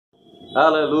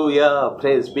Hallelujah.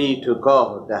 Praise be to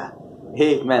God.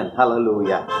 Amen.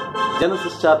 Hallelujah.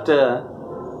 Genesis chapter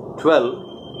 12,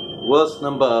 verse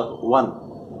number 1.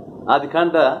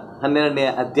 ಆದಿಕಾಂಡ 12ನೇ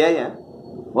ಅಧ್ಯಾಯ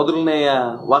ಮೊದಲನೆಯ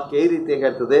ವಾಕ್ಯ ಈ ರೀತಿ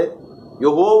ಹೇಳ್ತದೆ.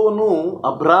 ಯೆಹೋವನು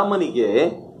ಅಬ್ರಾಮನಿಗೆ,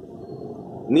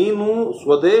 ನೀನು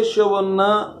ಸ್ವದೇಶವನ್ನ,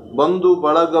 ಬಂಧು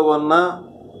ಬಳಗವನ್ನ,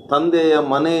 ತಂದೆಯ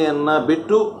ಮನೆಯನ್ನ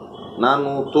ಬಿಟ್ಟು ನಾನು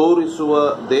ತೋರಿಸುವ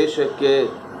ದೇಶಕ್ಕೆ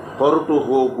ಹೊರಟು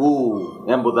ಹೋಗು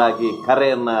ಎಂಬುದಾಗಿ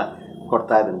ಕರೆಯನ್ನ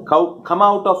ಕೊಡ್ತಾ ಇದ್ದೀನಿ. Come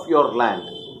out of your land,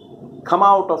 come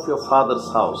out of your fathers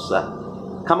house,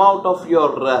 come out of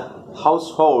your house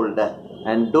hold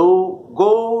and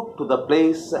go to the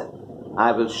place I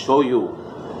will show you.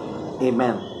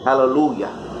 Amen. Hallelujah.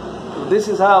 This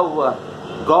is how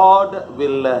God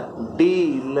will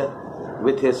deal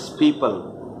with his people.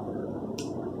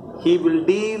 He will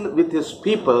deal with his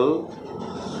people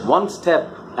one step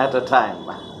at a time.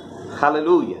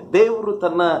 Hallelujah. ದೇವರು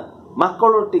ತನ್ನ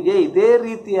ಮಕ್ಕಳೊಟ್ಟಿಗೆ ಇದೇ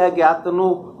ರೀತಿಯಾಗಿ ಆತನು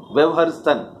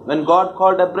ವ್ಯವಹರಿಸ್ತಾನೆ. When God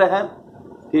called Abraham,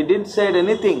 he didn't say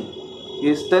anything. He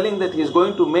is telling that he is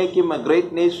going to make him a great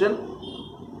nation,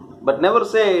 but never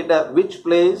said which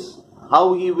place, how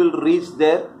he will reach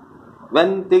there, when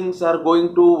things are going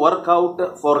to work out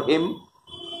for him.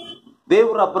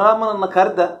 ದೇವರು ಅಬ್ರಾಮನನ್ನು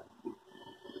ಕರೆದ,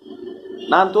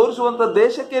 ನಾನು ತೋರಿಸುವಂತ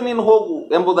ದೇಶಕ್ಕೆ ನೀನು ಹೋಗು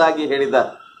ಎಂಬುದಾಗಿ ಹೇಳಿದ.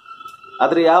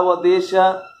 ಆದರೆ ಯಾವ ದೇಶ,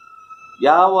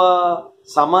 ಯಾವ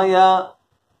ಸಮಯ,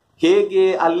 ಹೇಗೆ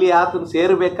ಅಲ್ಲಿ ಆತನು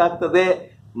ಸೇರಬೇಕಾಗ್ತದೆ,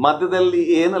 ಮಧ್ಯದಲ್ಲಿ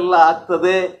ಏನೆಲ್ಲ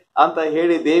ಆಗ್ತದೆ ಅಂತ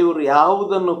ಹೇಳಿ ದೇವರು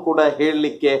ಯಾವುದನ್ನು ಕೂಡ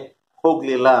ಹೇಳಲಿಕ್ಕೆ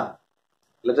ಹೋಗಲಿಲ್ಲ.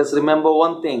 Let us remember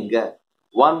one thing,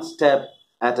 one step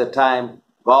at a time.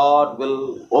 God will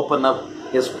open up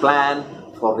his plan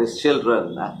for his children.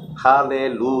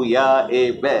 Hallelujah.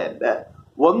 Amen.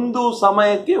 ಒಂದು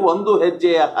ಸಮಯಕ್ಕೆ ಒಂದು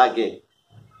ಹೆಜ್ಜೆಯ ಹಾಗೆ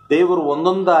ದೇವರು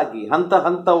ಒಂದೊಂದಾಗಿ ಹಂತ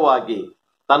ಹಂತವಾಗಿ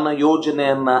ತನ್ನ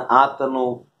ಯೋಜನೆಯನ್ನ ಆತನು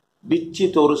ಬಿಚ್ಚಿ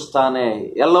ತೋರಿಸ್ತಾನೆ.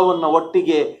 ಎಲ್ಲವನ್ನ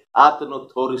ಒಟ್ಟಿಗೆ ಆತನು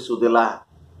ತೋರಿಸುವುದಿಲ್ಲ.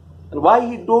 And why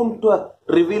he don't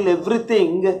reveal everything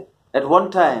at one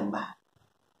time?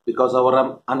 Because our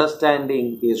understanding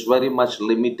is very much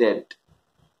limited.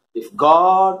 If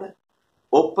God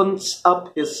opens up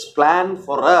his plan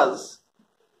for us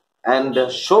and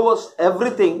show us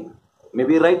everything,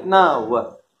 maybe right now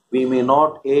we may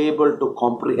not able to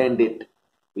comprehend it.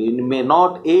 We may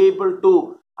not able to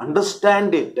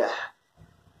understand it.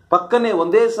 ಪಕ್ಕನೆ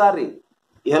ಒಂದೇ ಸಾರಿ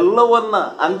ಎಲ್ಲವನ್ನ,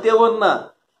 ಅಂತ್ಯವನ್ನ,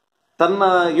 ತನ್ನ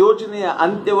ಯೋಜನೆಯ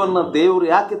ಅಂತ್ಯವನ್ನ ದೇವರು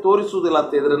ಯಾಕೆ ತೋರಿಸುವುದಿಲ್ಲ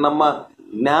ಅಂತ ಹೇಳಿದ್ರೆ, ನಮ್ಮ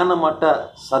ಜ್ಞಾನ ಮಟ್ಟ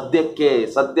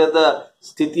ಸದ್ಯದ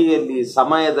ಸ್ಥಿತಿಯಲ್ಲಿ,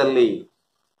 ಸಮಯದಲ್ಲಿ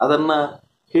ಅದನ್ನ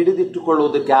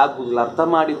ಹಿಡಿದಿಟ್ಟುಕೊಳ್ಳುವುದಕ್ಕೆ ಆಗುವುದಿಲ್ಲ, ಅರ್ಥ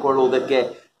ಮಾಡಿಕೊಳ್ಳುವುದಕ್ಕೆ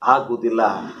ಆಗುವುದಿಲ್ಲ.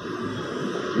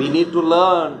 We need to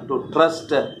learn to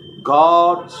trust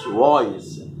God's voice,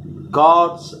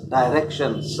 God's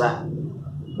directions,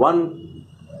 one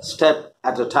step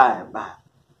at a time.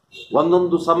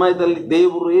 ಒಂದೊಂದು ಸಮಯದಲ್ಲಿ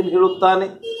ದೇವರು ಏನು ಹೇಳುತ್ತಾನೆ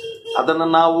ಅದನ್ನು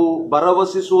ನಾವು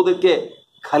ಭರವಸಿಸುವುದಕ್ಕೆ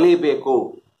ಕಲಿಯಬೇಕು.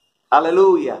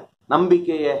 ಹಲ್ಲೆಲೂಯಾ.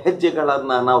 ನಂಬಿಕೆಯ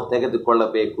ಹೆಜ್ಜೆಗಳನ್ನು ನಾವು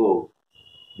ತೆಗೆದುಕೊಳ್ಳಬೇಕು.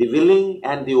 The willing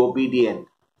and the obedient.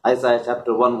 Isaiah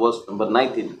chapter 1 verse number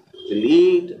 19 will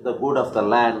eat the good of the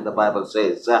land, the Bible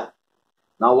says.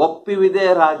 ನಾವು ಒಪ್ಪಿ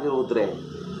ವಿಧೇಯರಾಗಿರುವುದ್ರೆ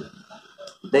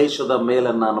ದೇಶದ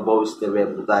ಮೇಲನ್ನು ಅನುಭವಿಸ್ತೇವೆ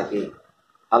ಎಂಬುದಾಗಿ.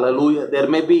 Hallelujah. There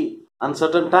may be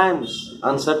uncertain times,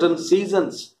 uncertain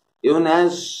seasons, even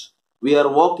as we are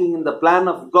walking in the plan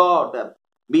of God,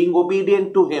 being obedient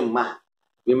to him.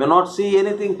 We may not see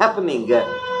anything happening,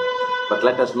 but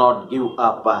let us not give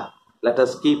up. Let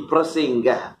us keep pressing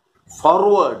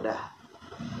forward,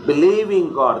 believing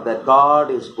God that God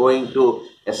is going to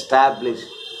establish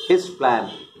his plan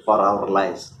for our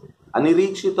lives.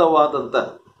 ಅನಿರೀಕ್ಷಿತವಾದಂಥ,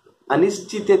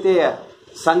 ಅನಿಶ್ಚಿತತೆಯ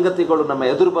ಸಂಗತಿಗಳು ನಮ್ಮ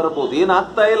ಎದುರು ಬರಬಹುದು.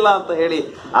 ಏನಾಗ್ತಾ ಇಲ್ಲ ಅಂತ ಹೇಳಿ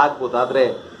ಆಗ್ಬೋದು. ಆದರೆ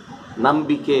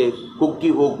ನಂಬಿಕೆ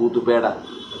ಕುಗ್ಗಿ ಹೋಗುವುದು ಬೇಡ.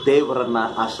 ದೇವರನ್ನ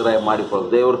ಆಶ್ರಯ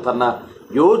ಮಾಡಿಕೊಳ್ಳೋದು. ದೇವರು ತನ್ನ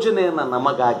ಯೋಜನೆಯನ್ನು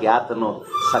ನಮಗಾಗಿ ಆತನು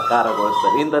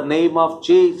ಸಕಾರಗೊಳಿಸ್ತಾರೆ. In the name of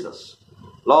Jesus,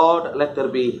 lord, let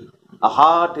there be a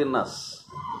heart in us,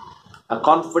 a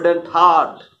confident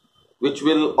heart which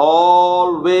will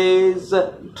always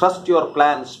trust your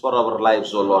plans for our lives,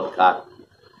 O Lord God.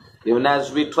 Even as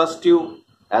we trust you,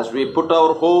 as we put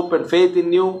our hope and faith in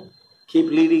you, keep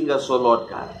leading us, O Lord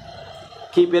God.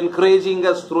 Keep encouraging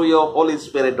us through your Holy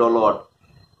Spirit, O Lord.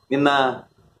 ನಿನ್ನ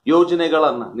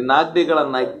ಯೋಜನೆಗಳನ್ನು, ನಿನ್ನ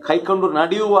ಆಜ್ಞೆಗಳನ್ನು ಕೈಕೊಂಡು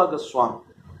ನಡೆಯುವಾಗ ಸ್ವಾಮಿ,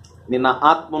 ನಿನ್ನ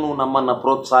ಆತ್ಮನು ನಮ್ಮನ್ನು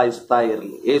ಪ್ರೋತ್ಸಾಹಿಸ್ತಾ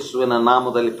ಇರಲಿ. ಯೇಸುವಿನ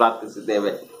ನಾಮದಲ್ಲಿ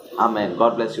ಪ್ರಾರ್ಥಿಸಿದ್ದೇವೆ. Amen.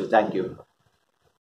 God bless you. Thank you.